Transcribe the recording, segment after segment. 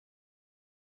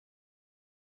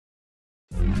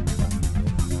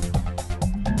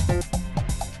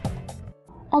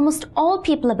Almost all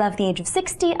people above the age of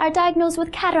 60 are diagnosed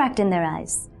with cataract in their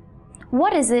eyes.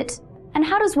 What is it, and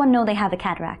how does one know they have a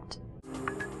cataract?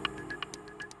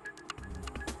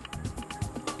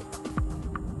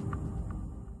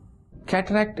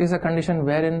 Cataract is a condition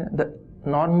wherein the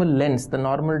normal lens, the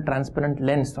normal transparent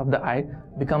lens of the eye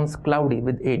becomes cloudy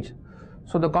with age.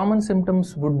 So the common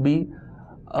symptoms would be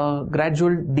a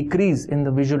gradual decrease in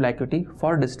the visual acuity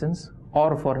for distance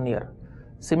or for near.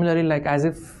 Similarly, like as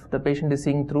if the patient is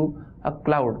seeing through a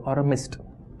cloud or a mist.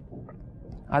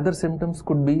 Other symptoms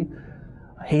could be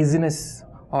haziness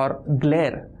or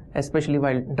glare, especially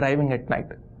while driving at night.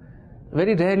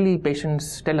 Very rarely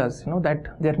patients tell us,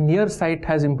 that their near sight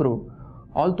has improved.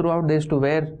 All throughout they used to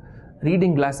wear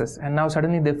reading glasses, and now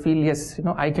suddenly they feel, yes,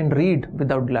 I can read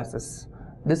without glasses.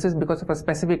 This is because of a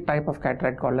specific type of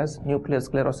cataract called as nuclear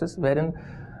sclerosis, wherein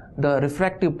the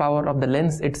refractive power of the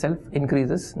lens itself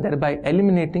increases, thereby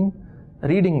eliminating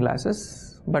reading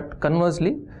glasses, but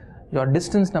conversely, your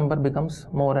distance number becomes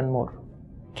more and more.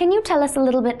 Can you tell us a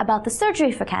little bit about the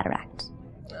surgery for cataract?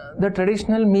 The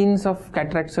traditional means of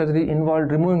cataract surgery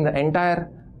involved removing the entire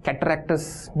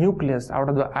cataractous nucleus out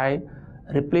of the eye,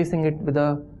 replacing it with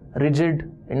a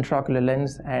rigid intraocular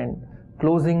lens and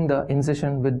closing the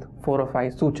incision with 4 or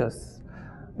 5 sutures.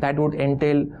 That would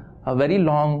entail a very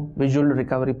long visual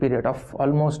recovery period of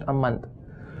almost a month.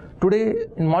 Today,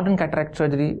 in modern cataract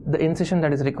surgery, the incision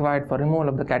that is required for removal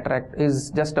of the cataract is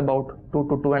just about 2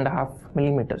 to 2.5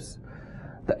 millimeters.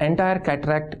 The entire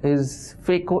cataract is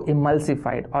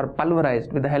phacoemulsified or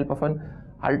pulverized with the help of an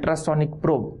ultrasonic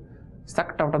probe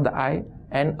sucked out of the eye,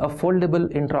 and a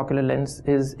foldable intraocular lens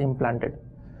is implanted.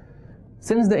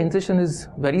 Since the incision is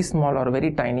very small or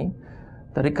very tiny,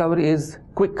 the recovery is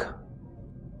quick.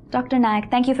 Dr. Nayak,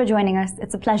 thank you for joining us.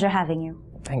 It's a pleasure having you.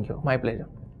 Thank you. My pleasure.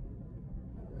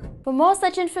 For more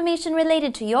such information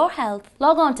related to your health,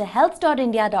 log on to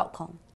health.india.com.